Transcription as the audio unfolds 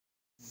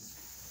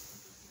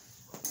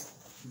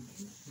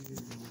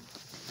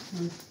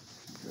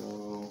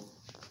Go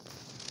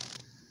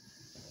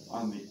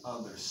on the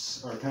other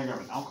side, or can I grab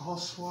an alcohol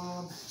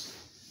swab?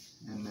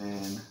 And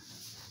then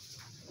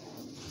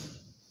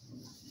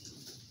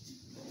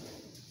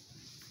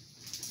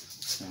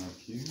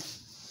thank you.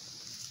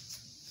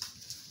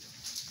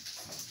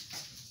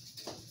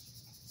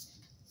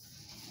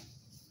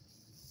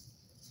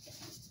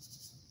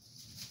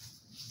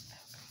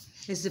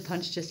 Is the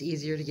punch just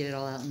easier to get it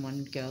all out in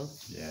one go?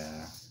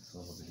 Yeah, it's a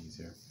little bit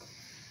easier.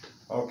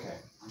 Okay,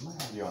 I'm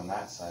gonna have you on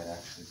that side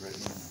actually,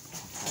 Brittany.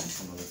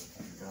 Some of this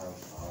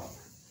off.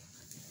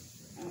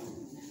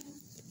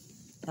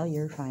 Oh,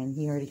 you're fine.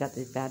 You already got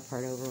the bad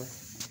part over with.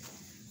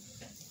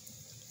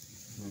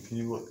 And can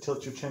you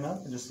tilt your chin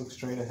up and just look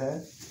straight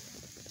ahead?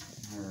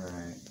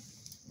 Alright.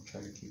 I'll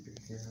try to keep your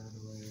hair out of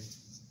the way.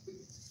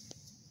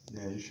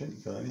 Yeah, you shouldn't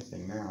feel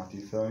anything now. Do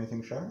you feel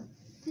anything sharp?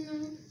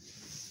 No.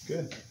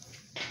 Good.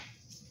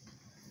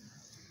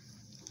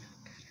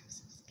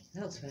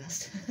 That was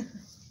fast.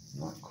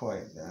 Not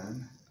quite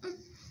done. Oh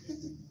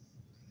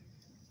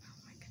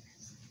my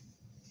goodness.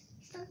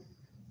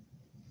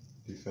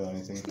 Do you feel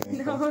anything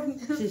painful? No, I'm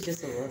just... She's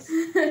just a wuss.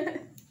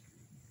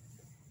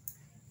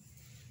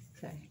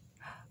 Sorry.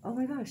 Oh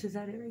my gosh, is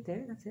that it right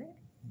there? That's it?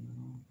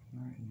 No,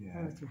 not yet.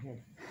 Oh, it's your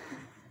head.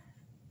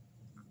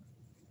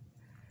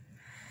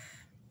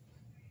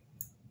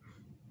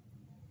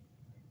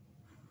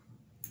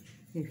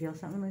 You feel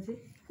something, Lindsay?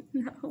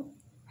 No.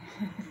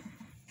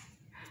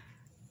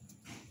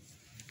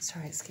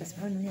 Sorry, excuse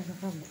me. Oh, no, yeah, no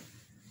problem.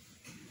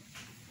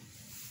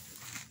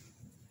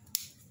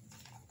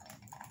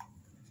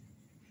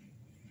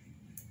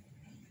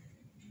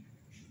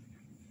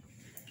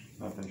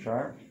 Nothing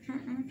sharp?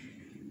 Mm-mm.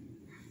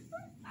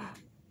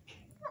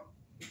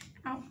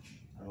 Ow.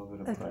 A little bit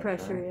of That's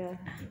pressure, yeah.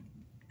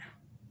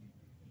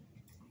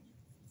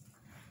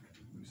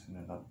 Loosen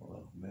it up a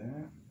little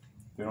bit.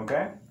 Doing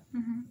okay?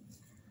 Mm-hmm.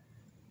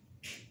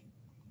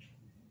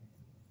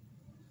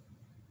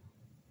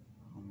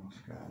 Almost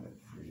got it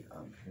free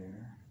up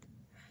here.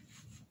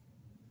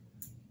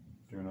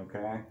 Doing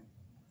okay?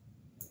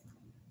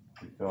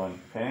 You feeling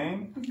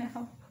pain?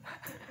 No.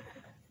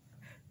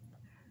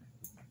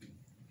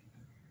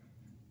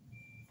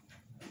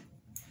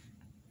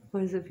 What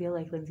does it feel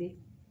like, Lindsay?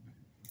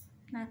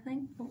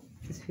 Nothing. Oh,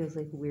 Just feels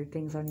like weird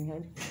things on your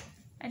head.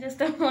 I just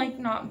don't like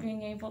not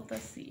being able to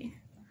see.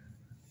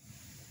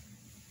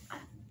 A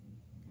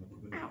little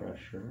bit of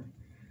pressure.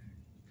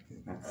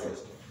 Get that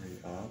cyst free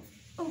up.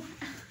 Oh.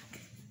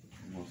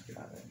 Almost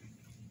got it.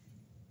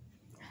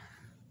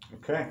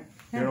 Okay.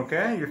 Doing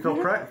okay? You feel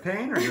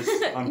pain or just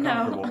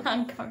uncomfortable? No,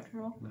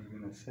 uncomfortable. I was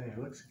gonna say, it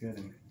looks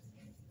good.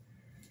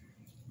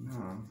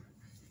 No.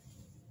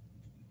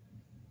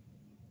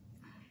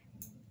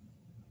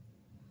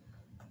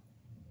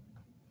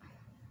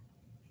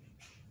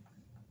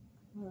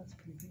 Oh, that's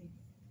pretty great.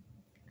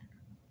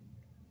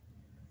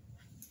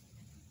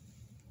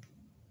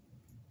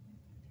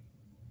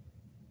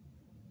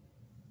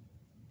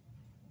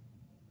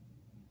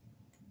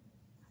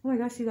 Oh my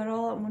gosh, you got it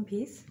all out in one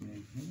piece?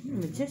 Mm-hmm. You're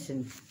a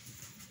magician.